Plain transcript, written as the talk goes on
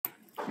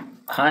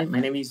Hi, my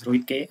name is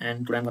Rohit K,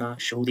 and today I'm gonna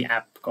show the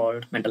app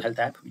called Mental Health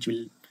app, which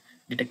will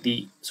detect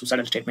the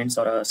suicidal statements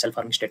or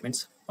self-harming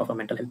statements of a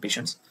mental health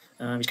patients,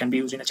 which can be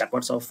used in a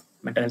chatbots of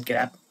mental health care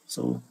app.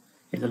 So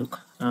here's a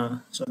look.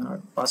 So I'm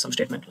gonna pass some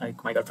statement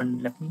like my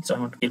girlfriend left me, so I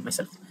want to kill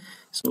myself.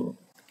 So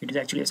it is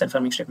actually a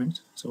self-harming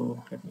statement.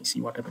 So let me see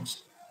what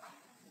happens.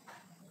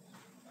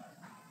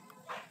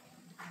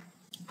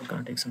 It's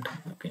gonna take some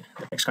time. Okay,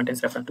 the text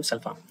contains reference to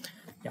self-harm.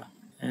 Yeah,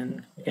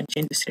 and we can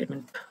change this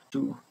statement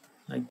to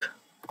like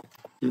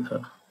kill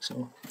her.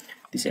 So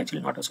this is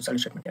actually not a suicidal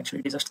statement. Actually,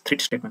 it is a threat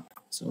statement.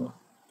 So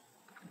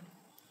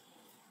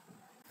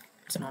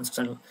it's a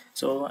non-suicidal.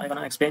 So I'm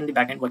gonna explain the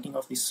backend working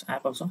of this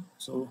app also.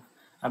 So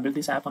I built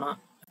this app on a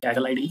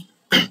Kaggle ID,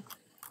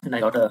 and I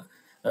got a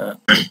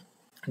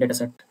data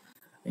set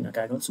in a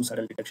Kaggle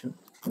suicidal detection,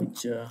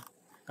 which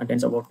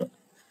contains about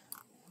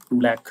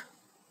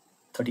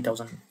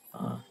 230,000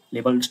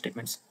 labeled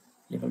statements,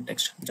 labeled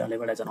text, which are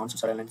labeled as a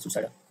non-suicidal and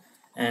suicidal.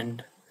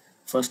 And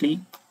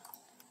firstly,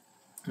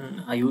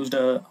 I used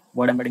a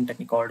word embedding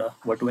technique called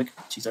word2vec,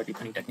 which is a deep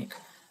learning technique.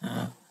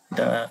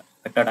 The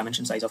vector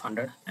dimension size of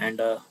 100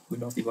 and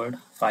window of the word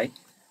 5.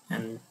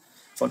 And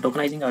for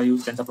tokenizing, I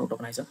use TensorFlow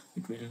tokenizer.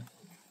 It will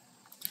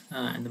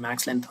and the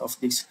max length of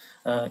this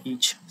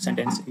each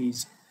sentence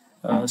is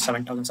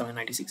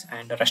 7,796,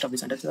 and the rest of the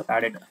sentences are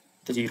padded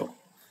to 0.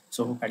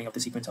 So padding of the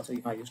sequence also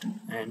I used.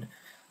 And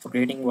for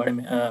creating word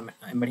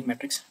embedding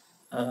metrics,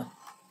 I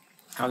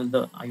use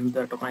the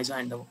tokenizer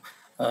and the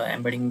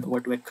embedding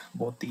word to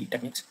both the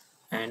techniques.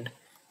 And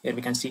here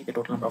we can see the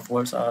total number of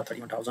words are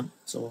 31,000.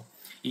 So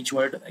each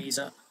word is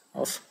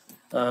of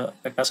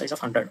vector size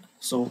of 100.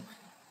 So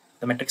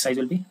the metric size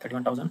will be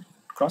 31,000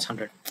 cross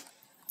 100.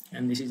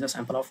 And this is a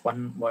sample of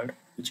one word,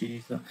 which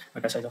is the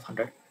vector size of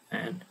 100.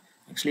 And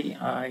actually,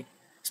 I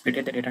split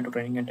the data into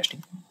training and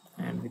testing,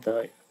 and with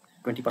the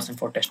 20%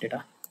 for test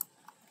data.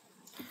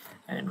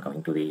 And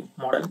coming to the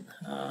model,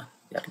 the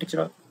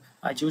architecture,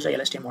 I choose a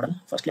LSTM model.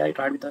 Firstly, I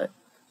tried with a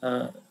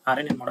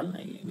RNN model,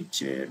 which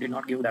did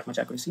not give that much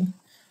accuracy.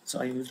 So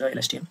I used a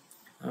LSTM.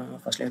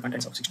 First layer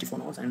contains of 64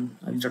 nodes, and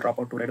I used a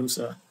dropout to reduce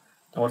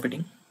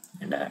overfitting.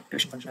 And the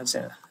activation function is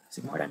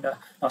sigmoid, and the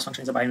loss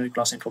function is a binary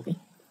class entropy.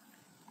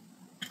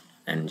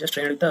 And just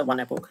trained with one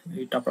epoch.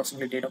 It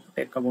approximately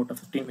take about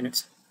 15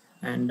 minutes,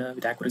 and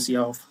with accuracy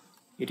of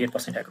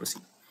 88%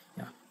 accuracy.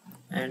 Yeah,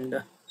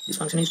 and this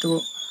function is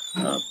to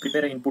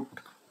prepare an input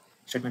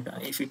statement.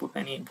 If we put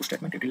any input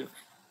statement, it will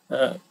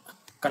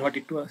convert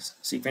it to a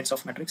sequence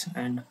of metrics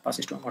and pass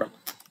it to a model.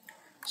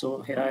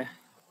 So here I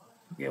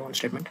gave one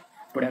statement.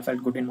 Today I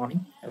felt good in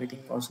morning.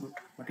 Everything was good,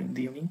 but in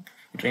the evening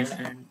it rained,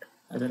 and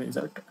as a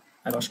result,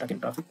 I got stuck in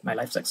traffic. My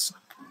life sucks.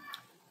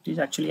 It is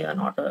actually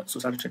not a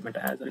suicidal statement.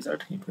 As a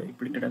result, it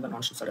predicted as a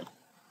non-suicidal.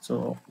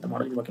 So the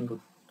model is working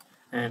good.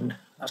 And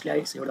lastly,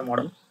 I saved the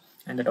model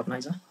and the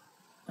tokenizer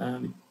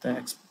with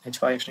the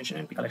H5 extension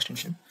and pickle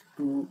extension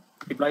to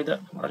deploy the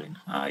model in.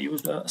 I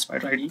used a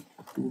spider ID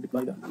to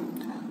deploy the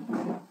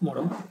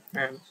model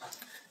and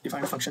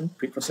define a function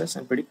preprocess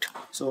and predict.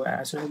 So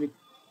as soon as we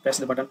press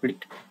the button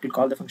predict, it will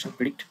call the function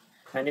predict,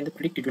 and in the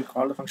predict it will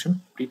call the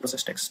function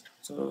preprocess text.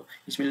 So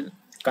it will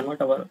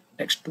convert our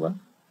text to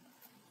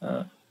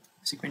a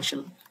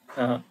sequential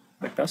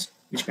vectors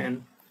which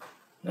can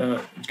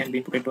be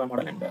input into a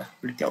model and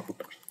predict the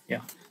output.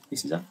 Yeah,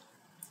 this is a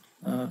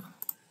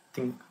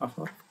thing of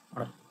our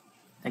model.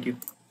 Thank you.